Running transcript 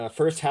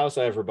First house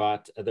I ever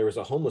bought, there was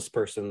a homeless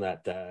person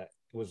that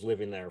was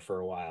living there for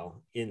a while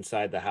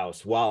inside the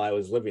house while I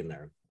was living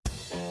there.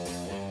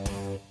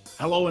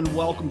 Hello and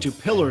welcome to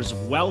Pillars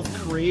of Wealth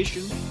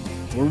Creation,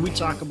 where we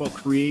talk about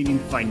creating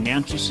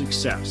financial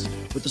success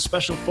with a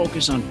special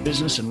focus on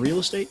business and real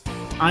estate.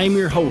 I'm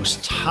your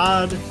host,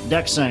 Todd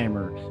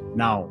Dexheimer.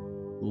 Now,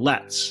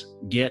 let's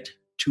get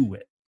to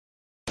it.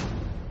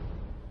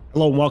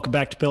 Hello and welcome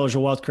back to Pillars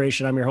of Wealth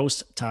Creation. I'm your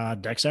host,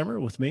 Todd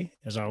Dexheimer. With me,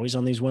 as always,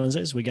 on these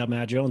Wednesdays, we got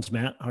Matt Jones.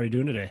 Matt, how are you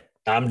doing today?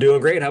 I'm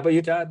doing great. How about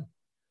you, Todd?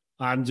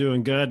 I'm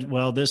doing good.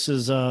 Well, this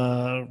is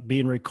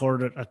being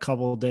recorded a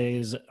couple of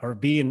days, or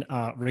being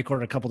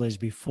recorded a couple of days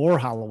before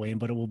Halloween,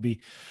 but it will be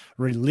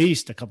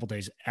released a couple of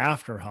days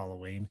after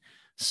Halloween.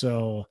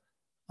 So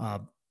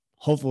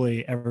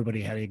hopefully everybody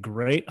had a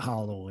great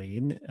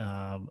Halloween.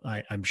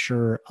 I'm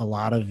sure a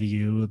lot of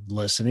you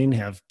listening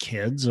have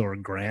kids or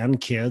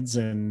grandkids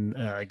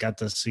and got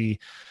to see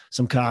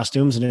some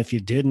costumes. And if you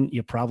didn't,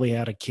 you probably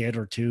had a kid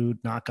or two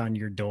knock on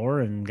your door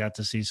and got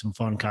to see some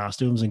fun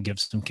costumes and give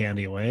some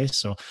candy away.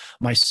 So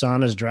my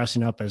son is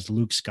dressing up as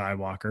Luke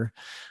Skywalker.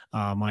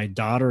 My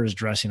daughter is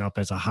dressing up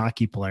as a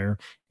hockey player.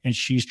 And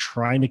she's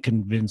trying to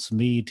convince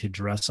me to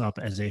dress up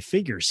as a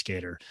figure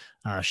skater.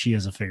 She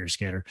is a figure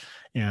skater.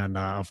 And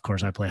of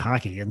course, I play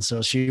hockey. And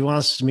so she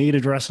wants me to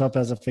dress up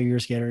as a figure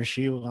skater.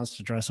 She wants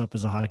to dress up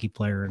as a hockey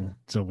player. And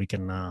so we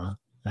can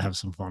have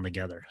some fun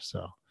together.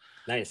 So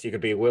nice. You could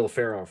be Will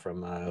Ferrell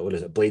from, what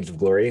is it? Blades of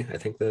Glory, I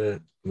think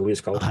the movie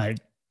is called.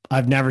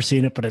 I've never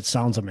seen it, but it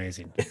sounds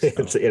amazing.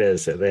 So. It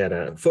is. They had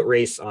a foot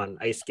race on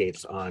ice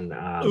skates on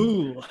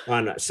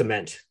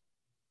cement.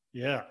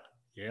 Yeah.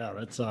 Yeah,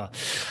 that's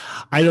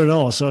I don't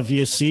know. So if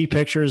you see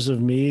pictures of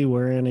me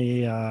wearing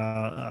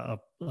a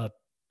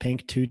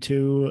pink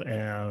tutu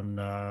and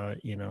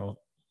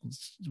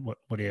what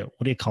do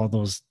you call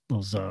those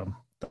the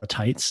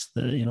tights,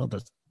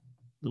 the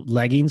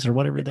leggings or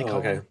whatever they call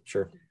them. Okay,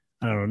 sure.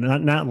 I don't know,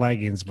 not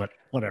leggings, but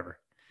whatever.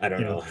 I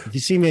don't know. If you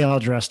see me all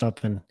dressed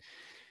up in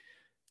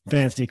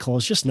fancy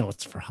clothes, just know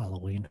it's for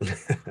Halloween.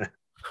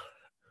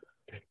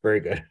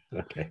 Very good.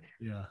 Okay.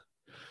 Yeah.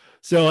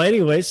 So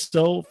anyways,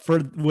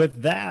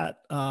 with that,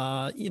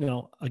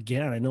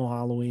 again, I know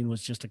Halloween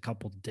was just a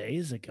couple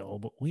days ago,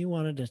 but we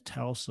wanted to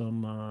tell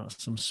some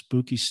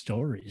spooky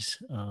stories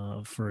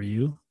for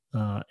you.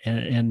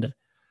 And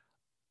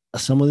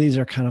some of these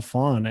are kind of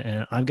fun.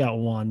 And I've got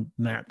one,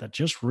 Matt, that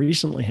just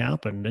recently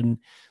happened. And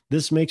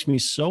this makes me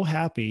so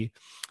happy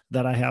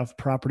that I have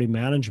property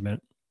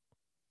management.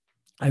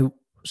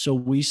 So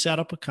we set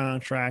up a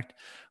contract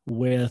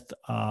with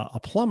a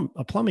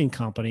plumbing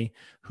company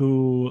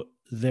who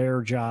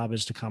their job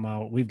is to come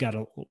out.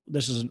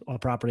 This is a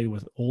property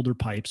with older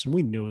pipes, and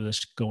we knew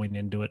this going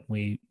into it.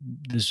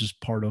 This is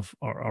part of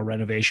our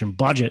renovation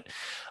budget,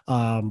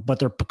 but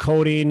they're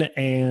coating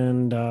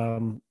and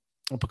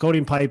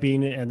coating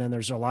piping, and then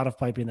there's a lot of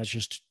piping that's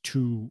just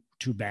too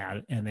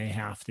bad, and they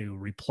have to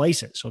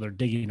replace it. So they're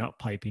digging up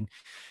piping,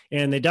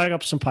 and they dug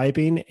up some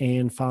piping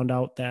and found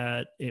out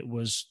that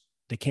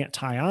they can't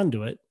tie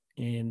onto it.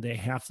 And they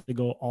have to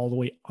go all the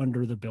way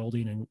under the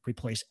building and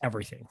replace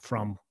everything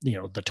from,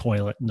 the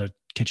toilet and the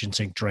kitchen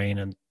sink drain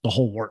and the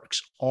whole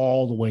works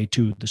all the way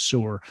to the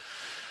sewer,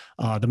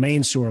 the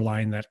main sewer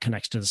line that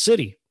connects to the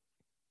city.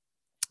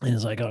 And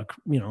it's like,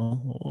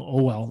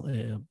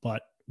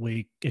 but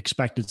we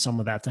expected some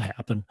of that to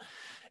happen.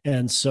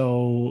 And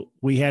so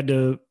I had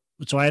to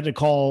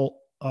call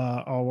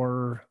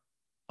our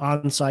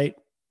on-site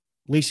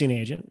leasing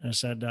agent. I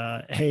said,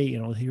 hey,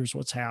 here's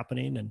what's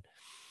happening. And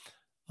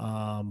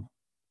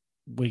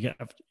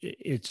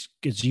it's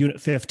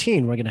unit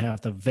 15. We're going to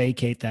have to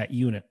vacate that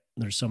unit.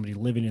 There's somebody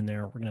living in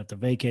there. We're going to have to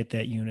vacate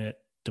that unit.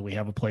 Do we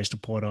have a place to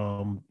put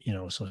them?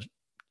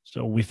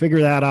 So we figure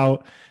that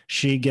out.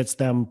 She gets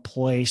them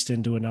placed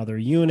into another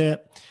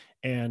unit.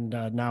 And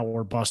now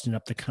we're busting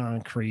up the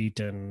concrete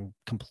and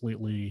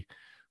completely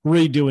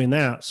redoing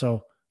that.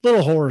 So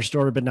little horror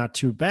story, but not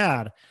too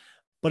bad.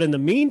 But in the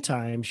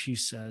meantime, she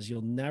says,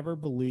 you'll never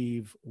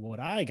believe what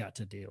I got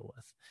to deal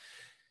with.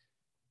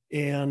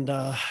 And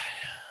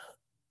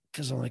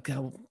because I'm like,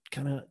 that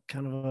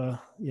kind of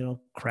a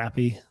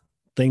crappy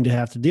thing to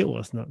have to deal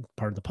with, not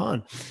part of the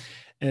pun.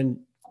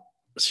 And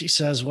she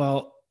says,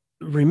 well,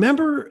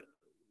 remember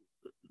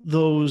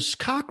those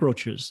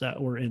cockroaches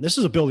that were in, this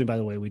is a building, by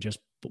the way, we just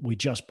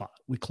bought.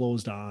 We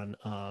closed on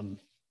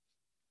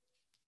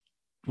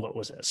what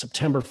was it,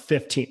 September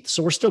 15th.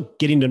 So we're still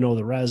getting to know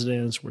the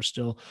residents. We're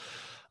still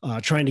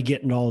trying to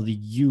get in all the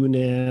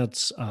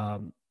units.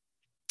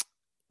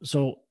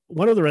 So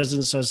one of the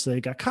residents says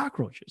they got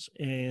cockroaches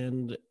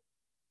and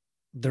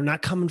they're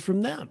not coming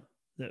from them.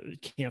 They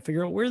can't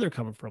figure out where they're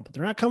coming from, but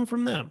they're not coming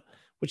from them,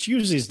 which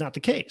usually is not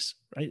the case,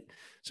 right?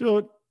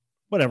 So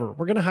whatever,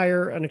 we're going to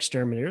hire an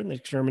exterminator, and the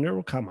exterminator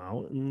will come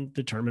out and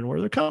determine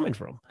where they're coming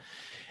from.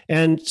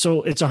 And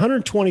so it's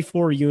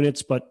 124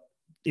 units, but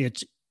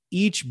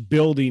each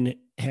building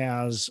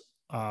has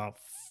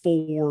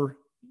 4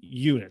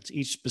 units.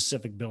 Each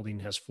specific building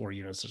has 4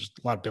 units. There's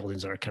a lot of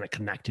buildings that are kind of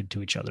connected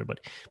to each other, but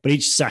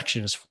each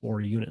section is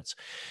 4 units.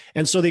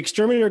 And so the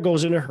exterminator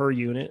goes into her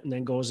unit and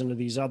then goes into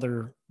these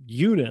other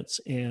units.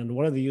 And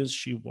one of the units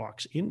she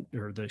walks in,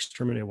 or the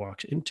exterminator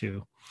walks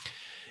into,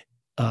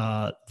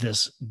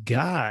 this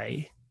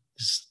guy,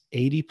 this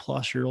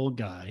 80-plus-year-old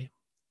guy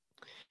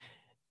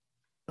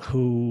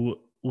who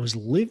was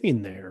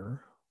living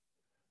there,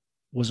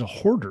 was a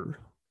hoarder,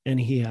 and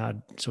he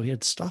had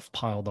stuff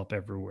piled up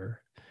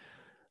everywhere.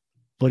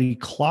 But he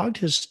clogged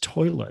his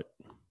toilet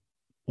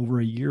over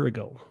a year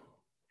ago.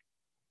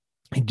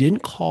 He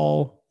didn't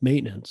call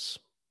maintenance.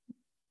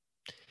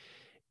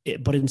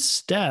 But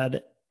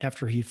instead,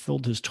 after he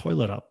filled his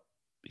toilet up,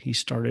 he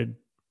started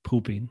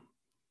pooping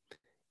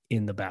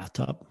in the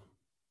bathtub,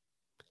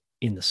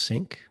 in the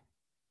sink.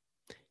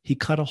 He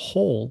cut a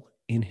hole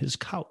in his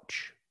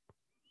couch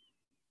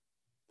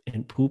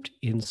and pooped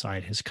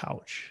inside his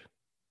couch.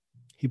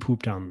 He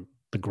pooped on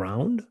the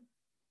ground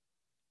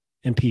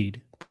and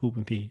poop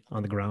and pee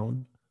on the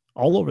ground,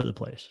 all over the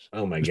place.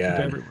 Oh my God.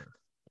 Everywhere.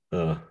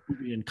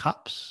 Pooping in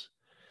cups,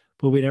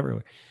 pooping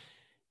everywhere.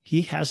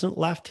 He hasn't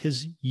left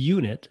his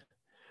unit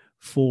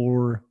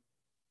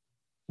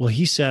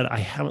he said, I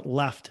haven't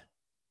left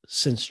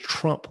since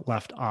Trump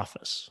left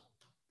office.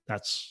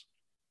 That's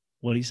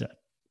what he said.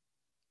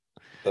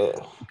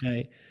 Oh.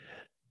 Okay.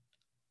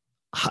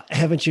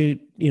 Haven't you,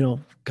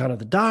 gone to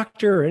the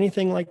doctor or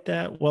anything like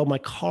that? Well, my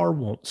car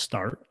won't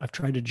start. I've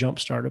tried to jump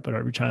start it, but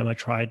every time I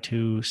try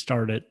to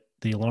start it,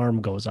 the alarm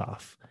goes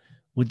off.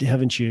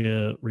 Haven't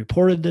you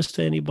reported this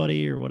to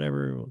anybody or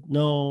whatever?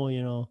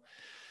 No,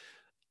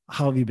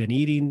 how have you been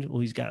eating?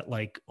 Well, he's got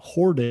like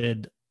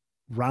hoarded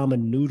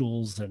ramen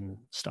noodles and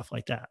stuff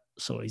like that.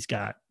 So he's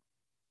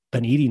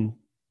been eating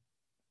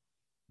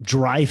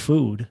dry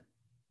food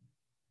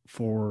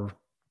for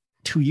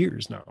 2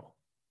 years now.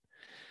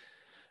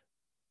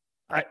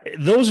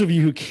 Those of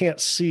you who can't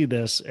see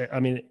this, I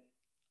mean,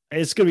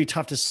 it's going to be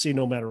tough to see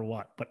no matter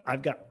what, but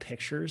I've got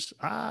pictures.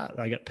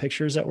 I got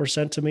pictures that were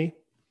sent to me.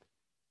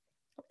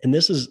 And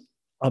this is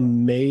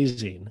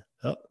amazing.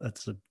 Oh,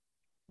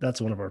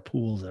 that's one of our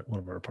pools at one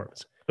of our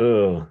apartments.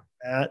 Oh,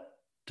 that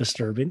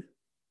disturbing.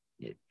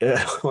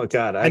 Oh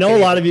God. I know a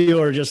lot of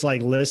you are just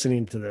like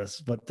listening to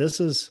this, but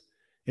this is,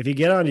 if you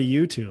get onto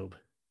YouTube,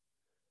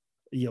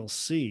 you'll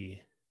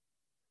see.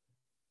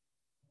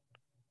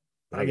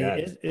 My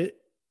God.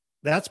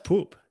 That's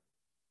poop.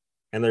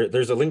 And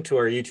there's a link to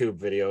our YouTube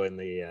video in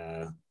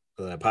the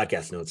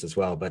podcast notes as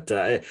well. But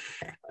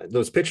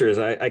those pictures,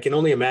 I can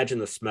only imagine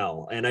the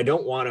smell, and I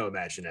don't want to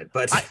imagine it.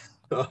 But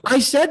I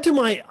said to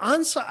my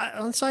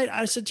on-site,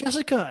 I said,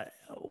 Jessica,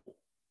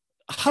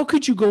 how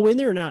could you go in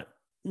there and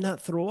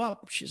not throw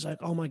up? She's like,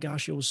 oh my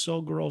gosh, it was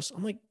so gross.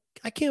 I'm like,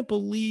 I can't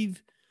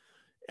believe.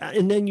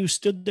 And then you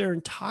stood there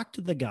and talked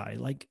to the guy.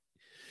 Like,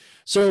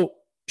 so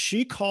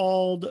she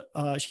called,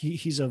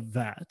 he's a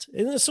vet.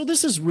 And so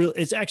this is real.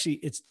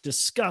 It's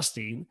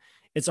disgusting.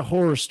 It's a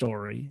horror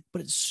story,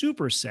 but it's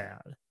super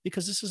sad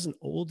because this is an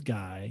old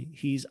guy.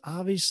 He's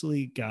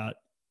obviously got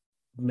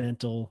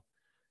mental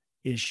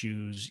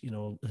issues,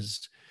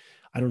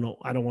 I don't know.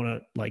 I don't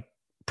want to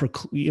I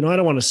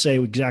don't want to say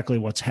exactly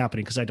what's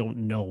happening because I don't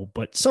know,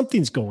 but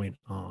something's going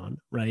on,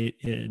 right?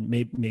 And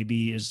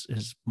maybe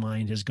his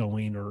mind is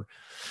going, or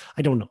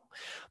I don't know.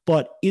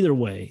 But either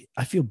way,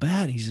 I feel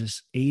bad. He's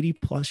this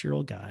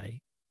 80-plus-year-old guy.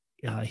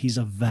 He's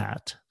a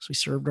vet, so he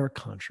served our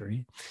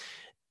country,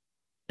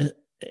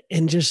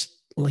 and just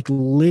like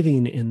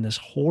living in this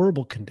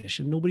horrible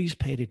condition. Nobody's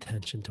paid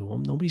attention to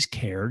him. Nobody's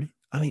cared.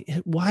 I mean,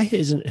 why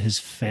isn't his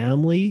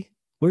family?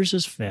 Where's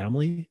his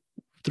family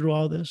through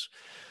all this?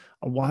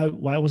 Why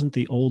wasn't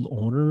the old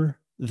owner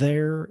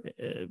there?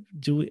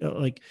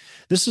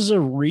 This is a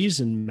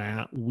reason,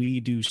 Matt, we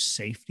do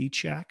safety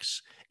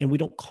checks, and we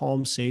don't call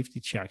them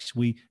safety checks.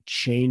 We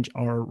change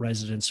our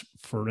residents'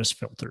 furnace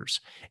filters.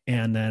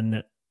 And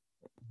then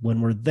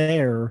when we're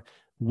there,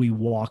 we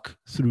walk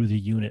through the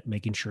unit,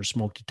 making sure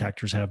smoke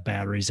detectors have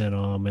batteries in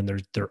them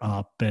and they're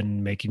up,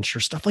 and making sure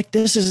stuff like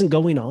this isn't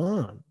going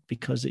on,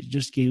 because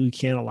we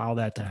can't allow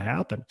that to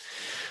happen.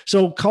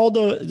 So called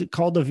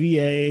the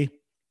VA,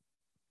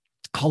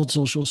 called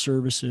social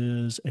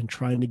services, and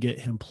trying to get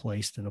him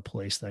placed in a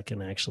place that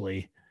can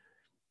actually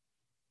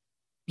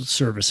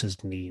service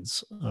his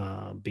needs,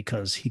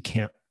 because he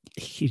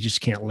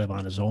just can't live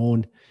on his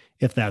own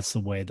if that's the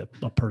way that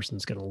a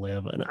person's going to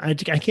live. And I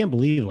can't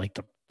believe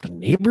the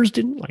neighbors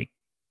didn't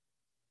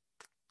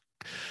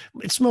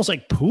it smells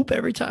like poop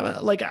every time.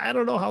 I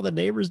don't know how the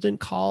neighbors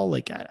didn't call.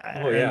 I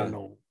don't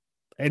know.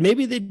 And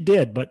maybe they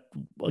did, but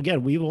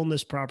again, we've owned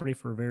this property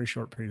for a very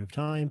short period of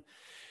time.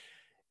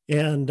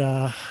 And,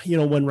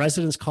 when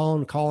residents call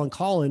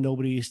and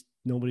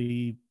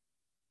nobody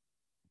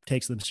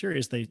takes them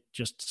serious, they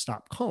just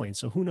stop calling.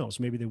 So who knows?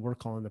 Maybe they were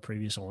calling the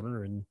previous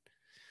owner, and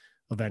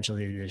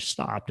eventually they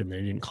stopped, and they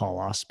didn't call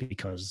us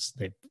because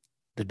they've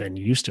been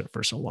used to it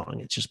for so long.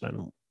 It's just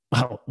been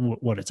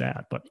what it's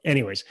at. But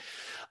anyways,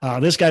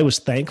 this guy was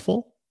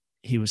thankful.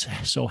 He was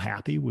so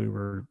happy we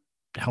were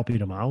helping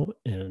him out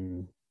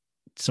and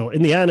So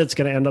in the end, it's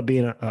going to end up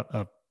being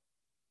a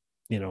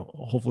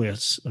hopefully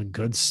a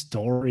good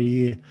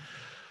story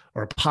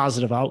or a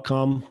positive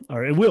outcome,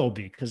 or it will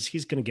be, because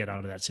he's going to get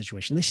out of that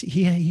situation.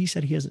 He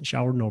said he hasn't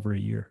showered in over a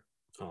year.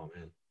 Oh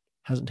man,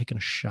 hasn't taken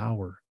a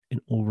shower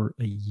in over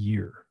a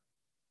year.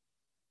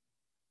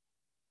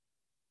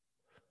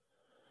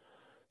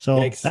 So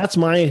Yikes. That's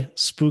my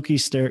spooky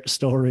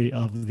story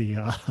of the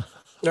all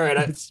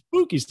right,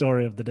 spooky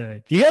story of the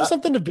day. Do you have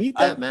something to beat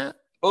that, Matt?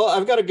 Well,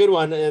 I've got a good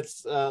one.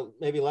 It's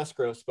maybe less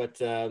gross, but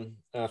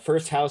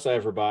first house I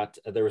ever bought,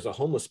 there was a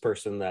homeless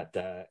person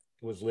that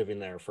was living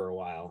there for a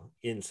while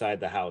inside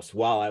the house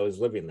while I was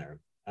living there.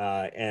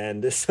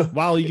 And this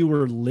while you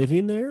were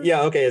living there?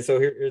 Yeah. Okay. So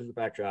here's the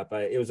backdrop.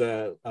 It was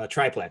a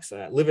triplex,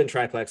 live-in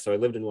triplex. So I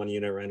lived in one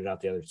unit, rented out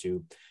the other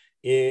two.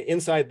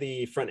 Inside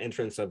the front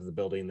entrance of the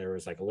building, there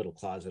was like a little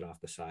closet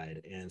off the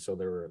side, and so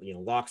there were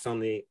locks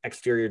on the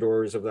exterior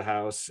doors of the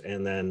house,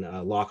 and then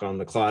a lock on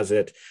the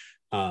closet.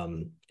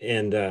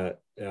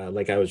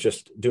 Like I was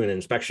just doing an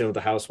inspection of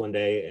the house one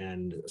day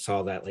and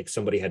saw that like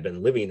somebody had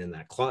been living in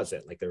that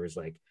closet. Like there was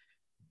like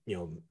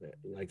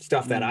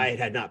stuff that I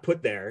had not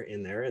put there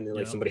in there, and then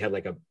like somebody had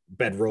like a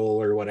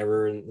bedroll or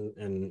whatever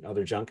and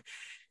other junk.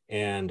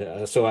 And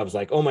so I was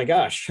like, oh my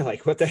gosh,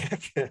 like what the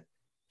heck.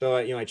 So,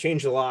 I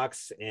changed the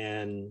locks,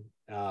 and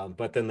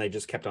but then they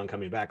just kept on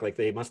coming back. Like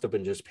they must have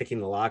been just picking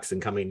the locks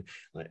and coming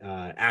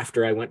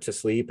after I went to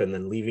sleep, and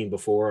then leaving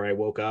before I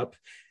woke up.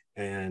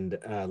 And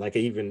like I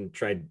even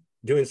tried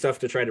doing stuff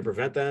to try to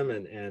prevent them,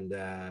 and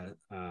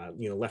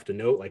left a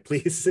note like,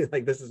 please,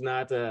 like this is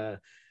not a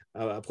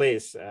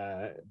place.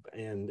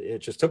 And it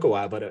just took a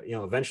while, but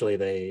eventually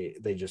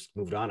they just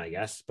moved on, I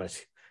guess.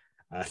 But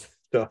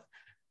so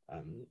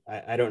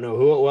I don't know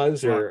who it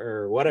was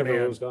or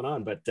whatever was going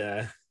on, but.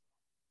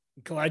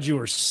 Glad you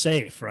were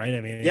safe, right?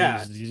 I mean,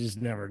 yeah, you just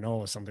never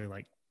know something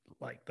like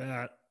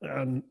that.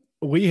 And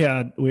we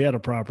had a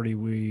property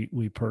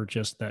we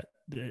purchased that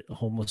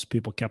homeless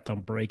people kept on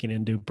breaking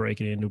into.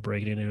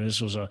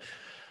 This was a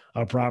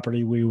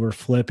property we were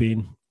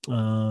flipping,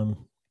 and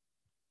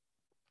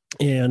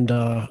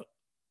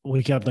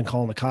we kept on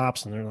calling the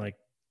cops, and they're like,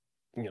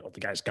 the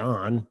guy's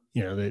gone.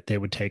 They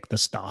would take the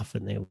stuff,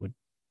 and there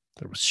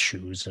was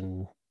shoes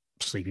and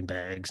sleeping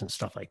bags and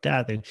stuff like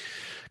that. The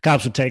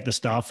cops would take the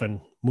stuff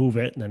and move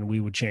it, and then we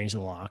would change the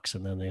locks,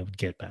 and then they would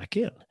get back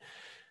in,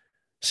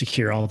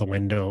 secure all the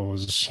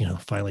windows,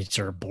 finally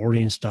started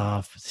boarding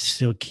stuff.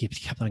 Still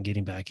kept on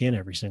getting back in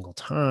every single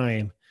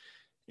time.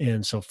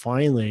 And so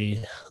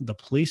finally the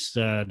police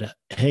said,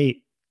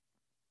 hey,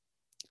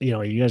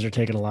 you guys are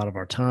taking a lot of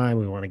our time.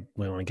 We want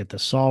to get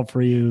this solved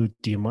for you.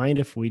 Do you mind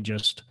if we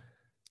just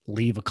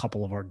leave a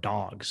couple of our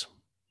dogs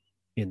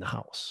in the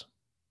house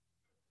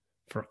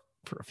for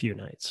a few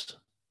nights? I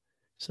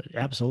said,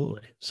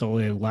 absolutely. So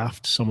they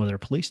left some of their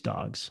police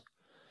dogs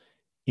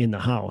in the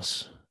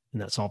house,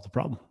 and that solved the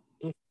problem.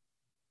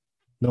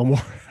 No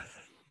more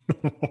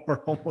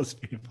homeless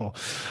people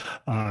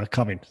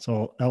coming.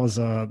 So that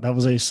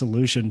was a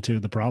solution to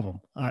the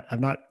problem. I'm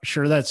not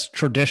sure that's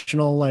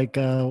traditional, like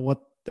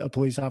what a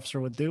police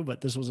officer would do, but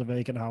this was a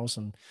vacant house,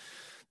 and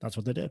that's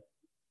what they did.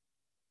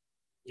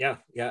 Yeah.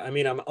 I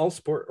mean, I'm all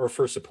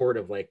for support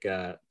of like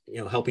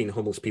helping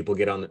homeless people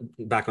get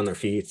back on their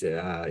feet.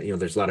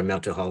 There's a lot of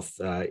mental health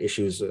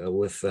issues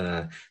with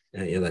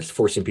that's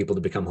forcing people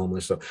to become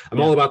homeless. So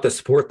I'm all about the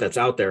support that's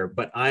out there,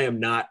 but I am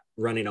not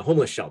running a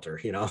homeless shelter.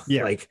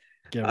 Right.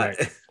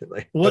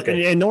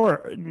 Okay. And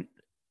nor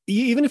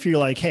even if you're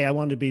like, hey, I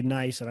want to be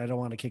nice and I don't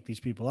want to kick these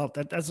people out,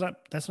 that's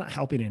not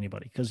helping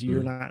anybody, because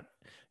you're not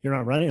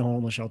running a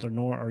homeless shelter,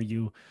 nor are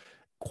you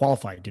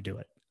qualified to do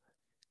it.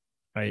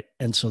 Right.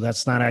 And so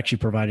that's not actually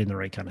providing the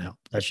right kind of help.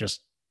 That's just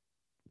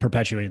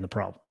perpetuating the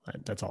problem.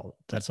 That's all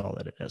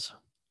that it is.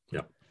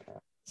 Yep.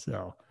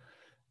 So,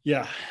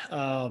 yeah,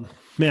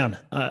 man,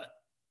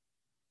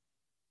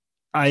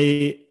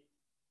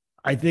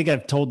 I think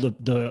I've told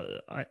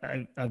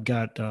I've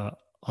got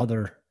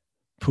other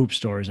poop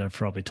stories I've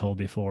probably told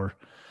before.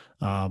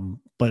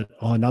 But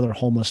another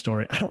homeless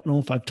story. I don't know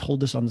if I've told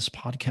this on this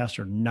podcast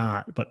or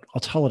not, but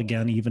I'll tell it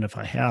again, even if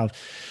I have.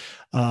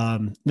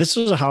 This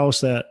was a house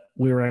that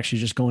we were actually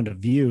just going to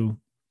view,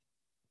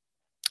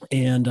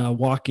 and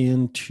walk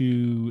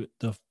into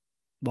the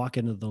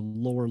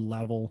lower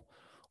level,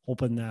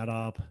 open that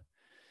up.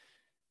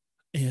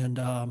 And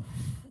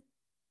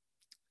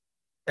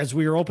as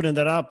we were opening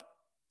that up,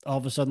 all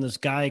of a sudden this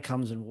guy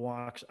comes and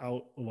walks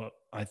out what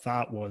I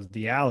thought was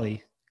the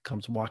alley,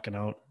 comes walking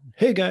out.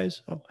 Hey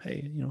guys. Oh,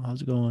 hey,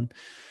 how's it going?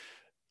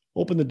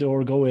 Open the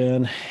door, go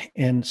in,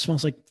 and it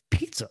smells like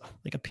pizza,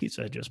 like a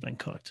pizza had just been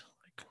cooked.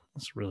 Like,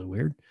 that's really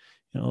weird.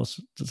 It's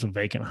a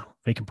vacant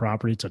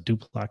property. It's a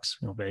duplex,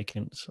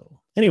 vacant.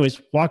 So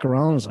anyways, walk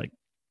around. It's like,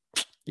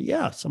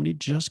 yeah, somebody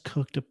just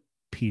cooked a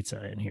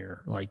pizza in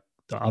here. Like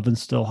the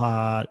oven's still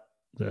hot.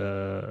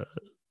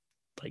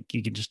 Like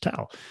you can just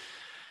tell.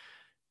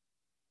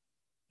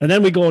 And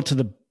then we go at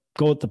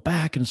the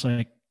back, and it's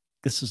like,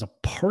 this is a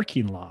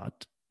parking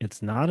lot.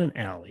 It's not an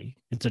alley.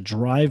 It's a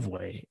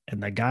driveway.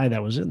 And the guy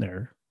that was in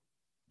there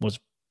was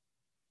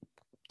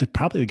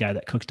probably the guy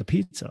that cooked the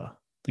pizza,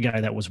 the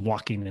guy that was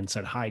walking and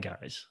said, "Hi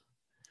guys,"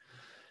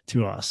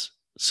 to us.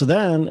 So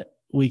then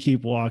we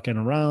keep walking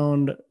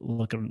around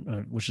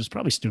looking, which is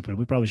probably stupid.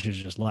 We probably should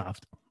have just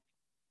left.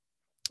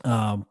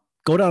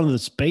 Go down to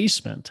this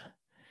basement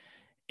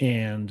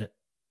and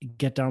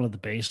get down to the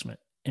basement.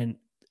 And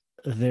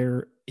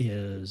there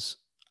is,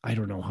 I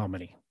don't know how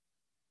many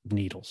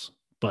needles,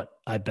 but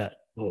I bet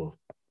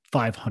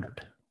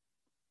 500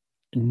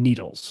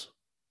 needles.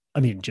 I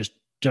mean, just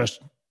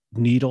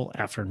needle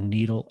after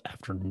needle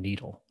after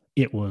needle.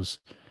 It was,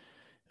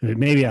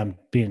 maybe I'm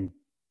being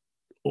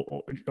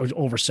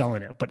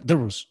overselling it, but there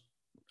was,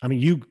 I mean,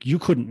 you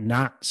couldn't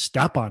not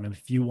step on them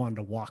if you wanted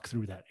to walk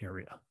through that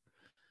area.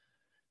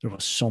 There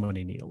was so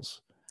many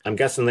needles. I'm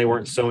guessing they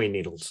weren't sewing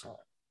needles.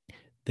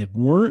 They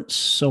weren't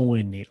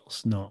sewing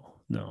needles. No.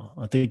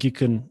 I think you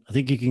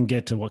can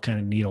get to what kind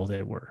of needle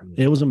they were.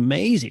 It was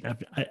amazing.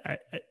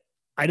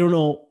 I don't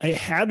know. It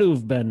had to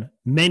have been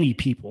many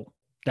people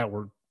that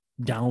were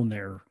down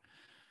there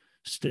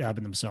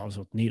stabbing themselves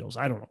with needles.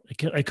 I don't know. It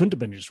couldn't have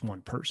been just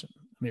one person. I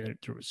mean,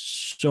 there was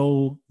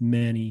so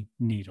many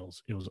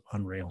needles. It was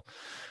unreal.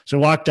 So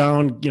walk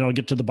down,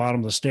 get to the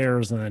bottom of the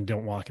stairs and then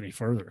don't walk any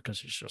further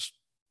because it's just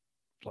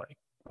like,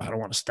 I don't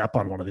want to step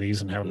on one of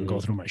these and have them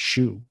go through my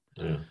shoe.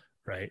 Yeah.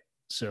 Right.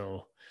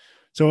 So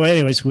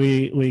anyways,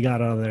 we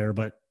got out of there,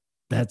 but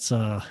that's,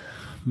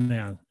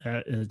 man,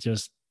 it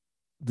just,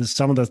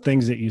 some of the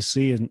things that you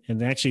see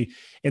and actually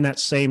in that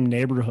same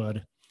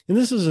neighborhood, and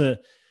this is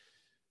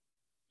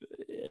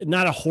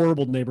not a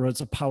horrible neighborhood.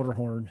 It's a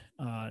Powderhorn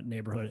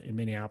neighborhood in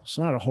Minneapolis.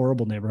 Not a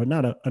horrible neighborhood,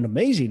 not an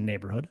amazing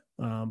neighborhood,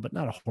 but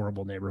not a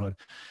horrible neighborhood.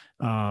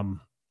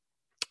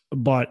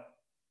 But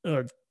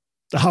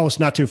the house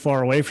not too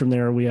far away from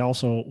there, we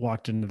also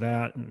walked into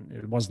that, and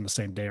it wasn't the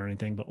same day or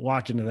anything, but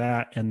walked into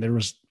that, and it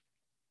was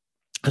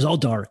all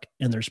dark,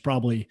 and there's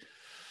probably,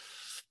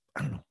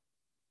 I don't know,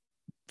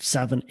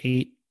 7,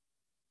 8,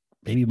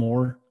 maybe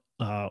more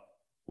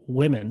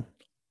women,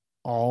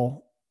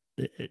 all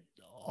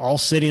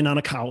sitting on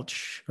a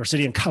couch or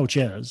sitting on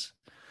couches.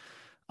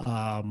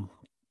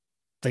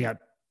 They got,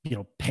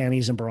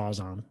 panties and bras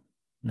on.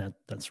 And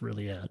that's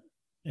really it.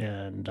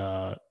 And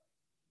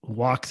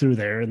walk through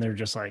there and they're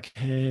just like,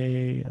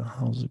 "Hey,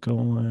 how's it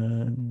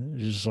going?"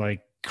 Just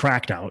like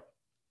cracked out.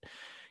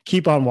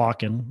 Keep on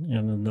walking.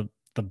 And in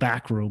the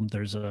back room,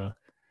 there's a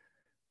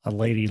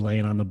lady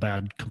laying on the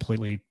bed,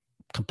 completely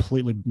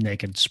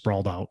naked,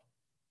 sprawled out.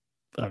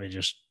 I mean,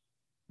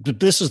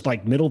 this is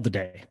like middle of the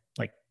day,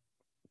 like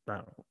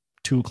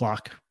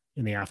 2:00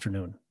 in the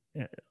afternoon.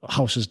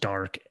 House is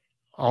dark.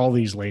 All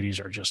these ladies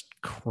are just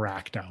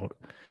cracked out.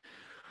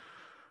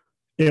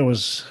 It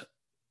was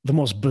the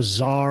most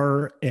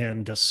bizarre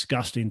and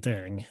disgusting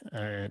thing.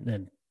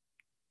 And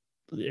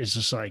it's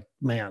just like,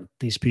 man,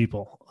 these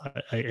people,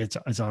 it's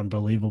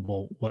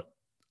unbelievable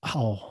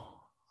how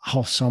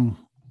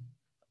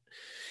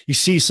you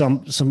see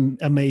some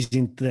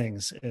amazing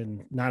things,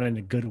 and not in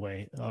a good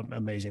way,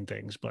 amazing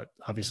things, but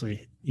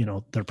obviously,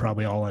 they're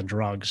probably all on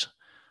drugs.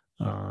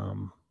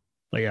 But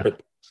yeah.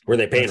 Were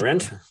they paying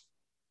rent?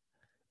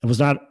 It was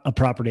not a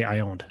property I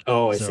owned.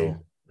 Oh, I see.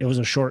 It was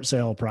a short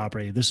sale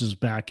property. This is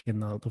back in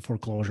the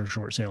foreclosure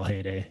short sale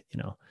heyday,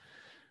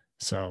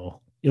 So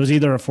it was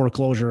either a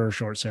foreclosure or a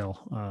short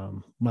sale.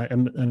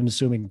 I'm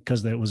assuming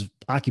because it was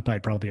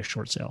occupied, probably a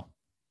short sale.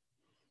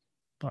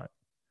 But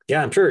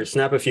yeah, I'm sure.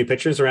 Snap a few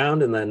pictures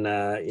around and then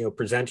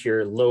present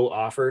your low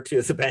offer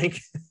to the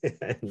bank.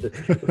 And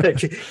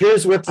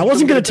here's what I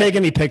wasn't going to take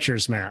any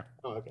pictures, Matt.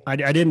 Oh, okay.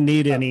 I didn't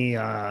need any.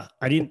 I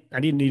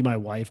didn't need my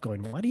wife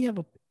going, "Why do you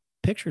have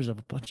pictures of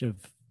a bunch of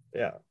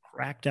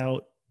cracked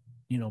out,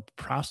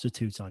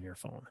 prostitutes on your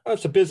phone?" Oh,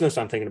 it's a business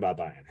I'm thinking about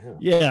buying.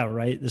 Yeah,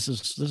 right. This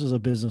is a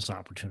business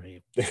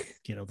opportunity.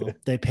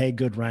 They pay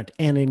good rent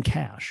and in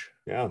cash.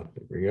 Yeah,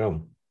 there you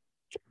go.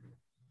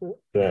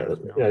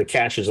 The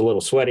cash is a little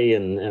sweaty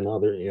and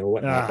other,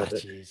 whatnot.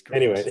 Geez,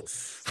 anyway.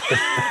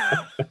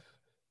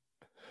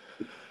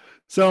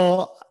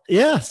 So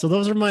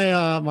those are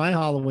my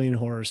Halloween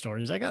horror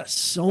stories. I got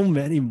so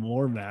many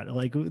more, Matt.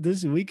 Like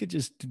this, we could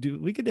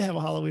have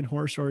Halloween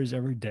horror stories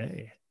every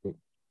day.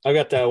 I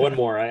got one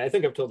more. I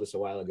think I've told this a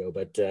while ago,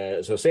 but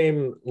so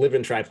same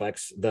live-in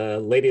triplex. The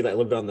lady that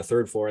lived on the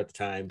 3rd floor at the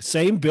time.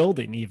 Same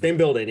building, even. Same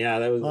building, yeah.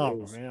 That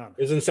was. Man.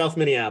 It was in South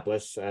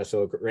Minneapolis,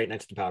 so right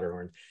next to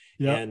Powderhorn.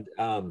 Yeah. And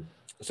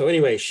so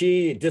anyway,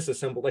 she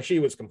disassembled. Like she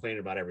was complaining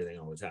about everything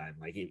all the time.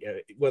 Like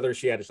whether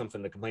she had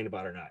something to complain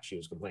about or not, she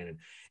was complaining.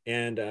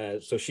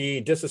 And so she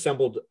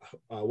disassembled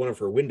one of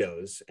her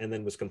windows and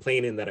then was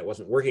complaining that it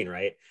wasn't working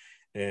right.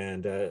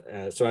 And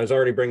so I was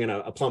already bringing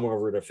a plumber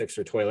over to fix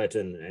her toilet.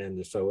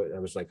 And so I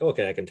was like,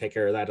 okay, I can take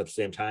care of that at the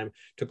same time.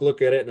 Took a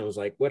look at it and I was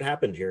like, what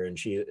happened here? And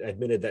she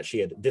admitted that she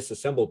had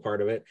disassembled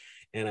part of it.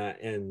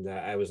 And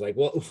I was like,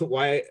 well,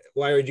 why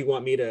would you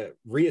want me to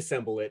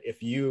reassemble it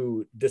if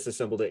you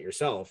disassembled it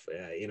yourself?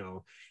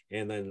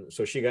 And then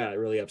so she got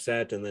really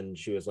upset. And then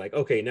she was like,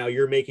 okay, now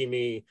you're making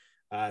me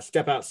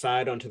step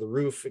outside onto the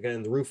roof.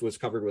 Again, the roof was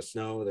covered with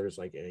snow. There's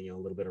like a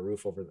little bit of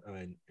roof over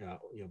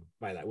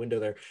by that window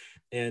there,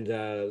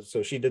 and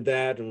so she did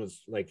that and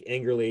was like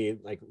angrily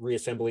like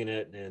reassembling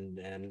it and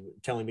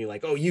telling me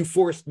like, oh, you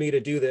forced me to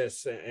do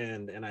this,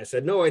 and I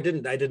said, no, I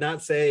didn't. I did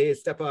not say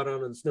step out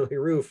on a snowy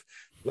roof.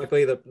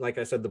 Luckily, like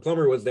I said, the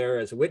plumber was there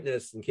as a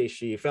witness in case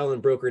she fell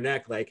and broke her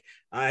neck. Like,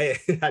 I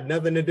had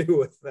nothing to do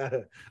with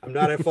that. I'm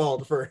not at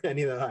fault for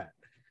any of that.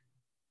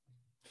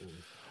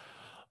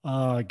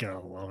 Oh, gotta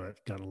love it.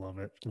 Gotta love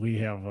it.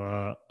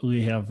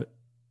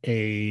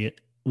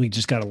 We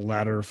just got a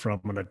letter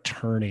from an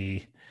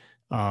attorney.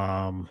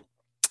 A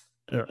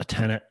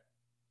tenant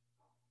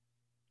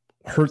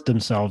hurt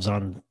themselves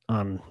on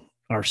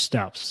our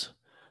steps.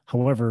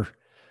 However,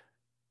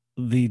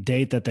 the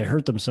date that they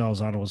hurt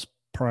themselves on was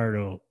prior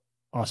to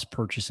us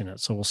purchasing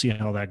it. So we'll see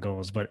how that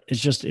goes. But it's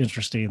just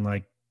interesting.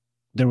 Like,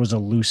 there was a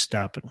loose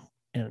step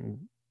and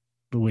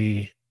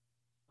we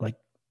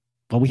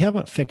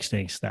haven't fixed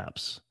any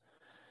steps.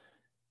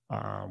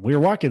 We were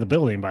walking the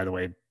building, by the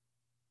way,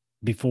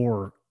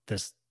 before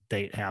this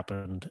date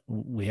happened.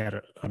 We had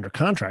it under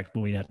contract, but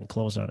we hadn't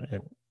closed on it.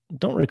 And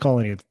don't recall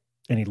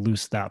any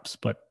loose steps,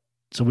 but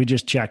so we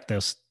just checked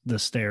the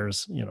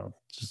stairs,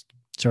 just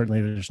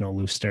certainly there's no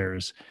loose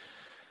stairs.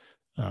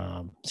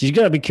 So you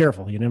got to be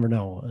careful. You never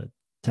know. A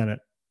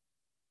tenant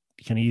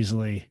can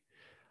easily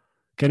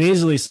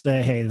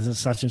say, hey, this is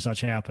such and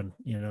such happened,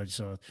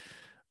 so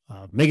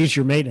making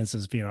sure maintenance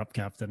is being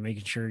upkept and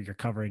making sure you're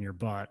covering your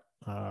butt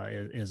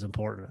is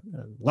important.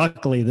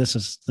 Luckily,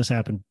 this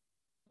happened,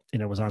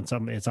 and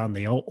it's on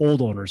the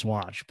old owner's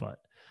watch, but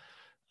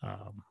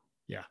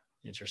yeah,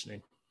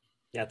 interesting.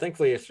 Yeah,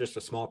 thankfully, it's just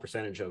a small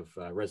percentage of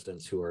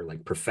residents who are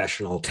like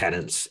professional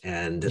tenants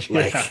and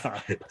like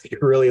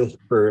really look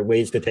for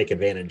ways to take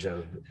advantage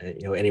of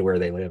anywhere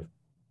they live.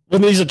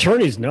 Well, these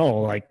attorneys know,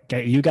 like,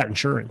 you got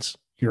insurance.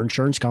 Your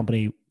insurance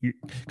company,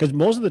 because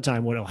most of the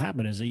time what will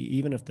happen is,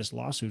 even if this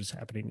lawsuit is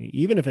happening,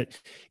 even if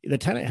the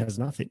tenant has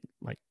nothing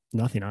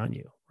on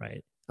you,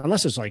 right?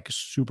 Unless it's like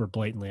super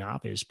blatantly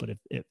obvious. But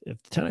if the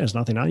tenant has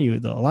nothing on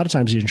you, a lot of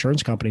times the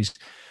insurance companies,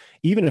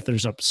 even if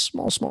there's a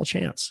small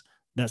chance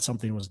that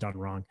something was done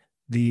wrong,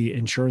 the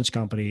insurance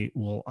company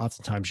will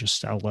oftentimes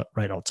just settle it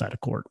right outside of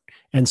court.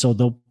 And so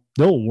they'll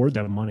award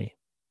them money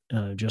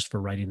just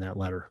for writing that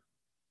letter.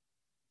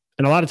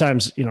 And a lot of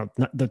times,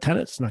 the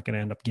tenant's not going to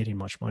end up getting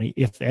much money,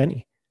 if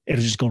any.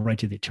 It'll just go right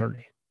to the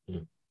attorney.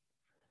 Mm.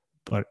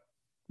 But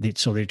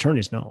so the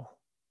attorneys know,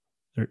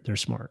 they're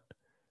smart.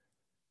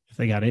 If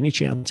they got any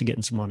chance of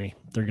getting some money,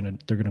 they're gonna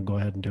go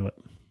ahead and do it.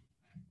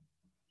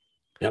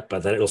 Yep,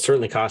 but then it'll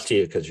certainly cost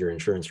you because your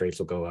insurance rates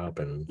will go up,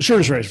 and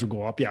insurance rates will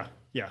go up. Yeah,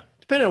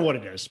 depending on what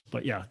it is,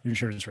 but yeah,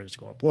 insurance rates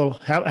go up. Well,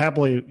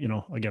 happily,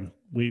 again,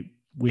 we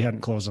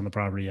hadn't closed on the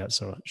property yet,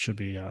 so it should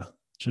be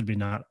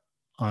not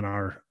on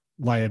our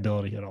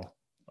liability at all.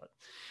 But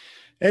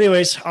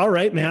anyways, all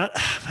right, Matt.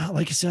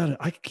 Like I said,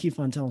 I could keep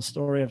on telling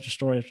story after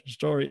story after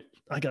story.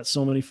 I got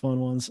so many fun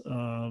ones,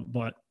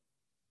 but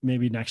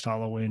maybe next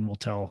Halloween we'll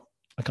tell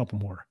a couple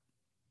more.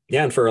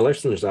 Yeah, and for our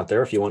listeners out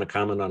there, if you want to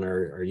comment on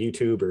our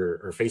YouTube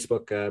or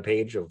Facebook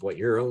page of what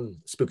your own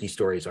spooky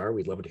stories are,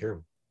 we'd love to hear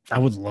them. I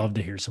would love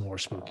to hear some more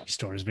spooky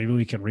stories. Maybe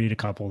we can read a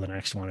couple the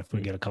next one if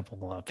we get a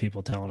couple of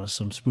people telling us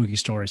some spooky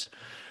stories.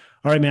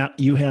 All right, Matt,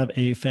 you have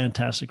a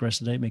fantastic rest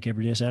of the day. Make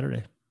every day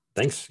Saturday.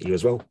 Thanks. You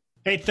as well.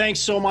 Hey, thanks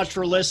so much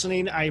for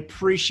listening. I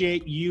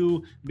appreciate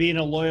you being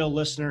a loyal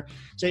listener.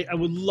 I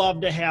would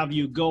love to have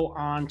you go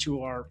on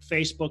to our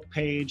Facebook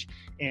page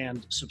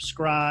and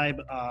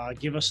subscribe,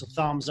 give us a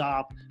thumbs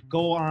up,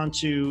 go on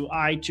to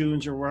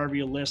iTunes or wherever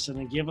you listen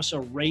and give us a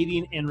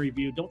rating and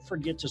review. Don't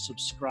forget to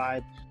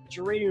subscribe.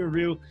 Your rating and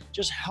review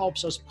just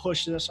helps us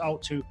push this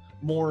out to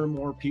more and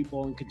more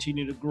people and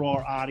continue to grow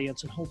our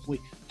audience and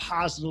hopefully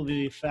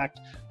positively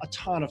affect a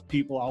ton of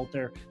people out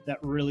there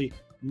that really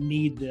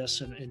need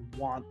this and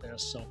want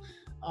this. So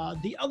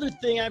the other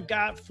thing I've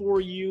got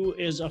for you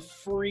is a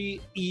free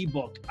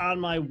ebook on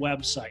my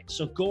website.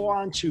 So go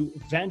on to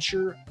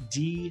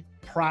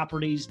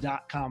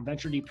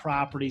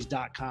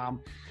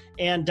venturedproperties.com,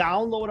 and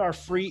download our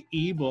free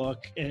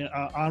ebook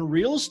on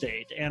real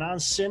estate and on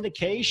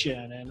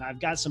syndication. And I've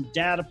got some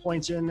data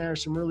points in there,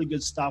 some really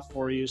good stuff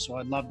for you. So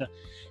I'd love to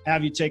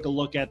have you take a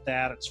look at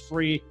that. It's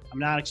free. I'm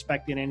not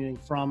expecting anything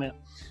from it.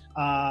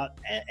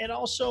 And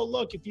also,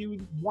 look, if you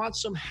want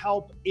some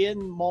help in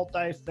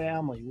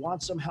multifamily,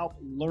 want some help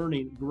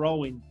learning,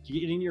 growing,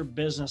 getting your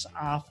business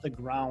off the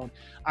ground,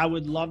 I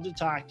would love to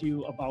talk to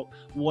you about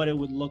what it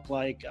would look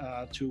like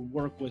to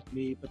work with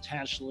me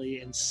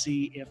potentially and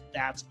see if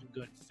that's a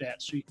good fit.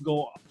 So you can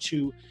go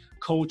to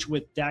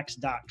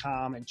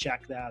coachwithdex.com and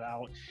check that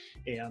out,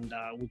 and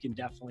we can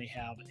definitely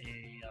have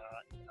a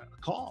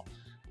call.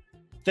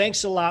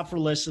 Thanks a lot for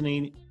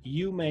listening.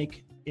 You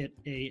make it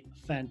a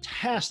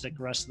fantastic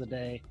rest of the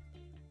day.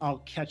 I'll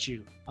catch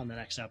you on the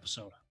next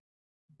episode.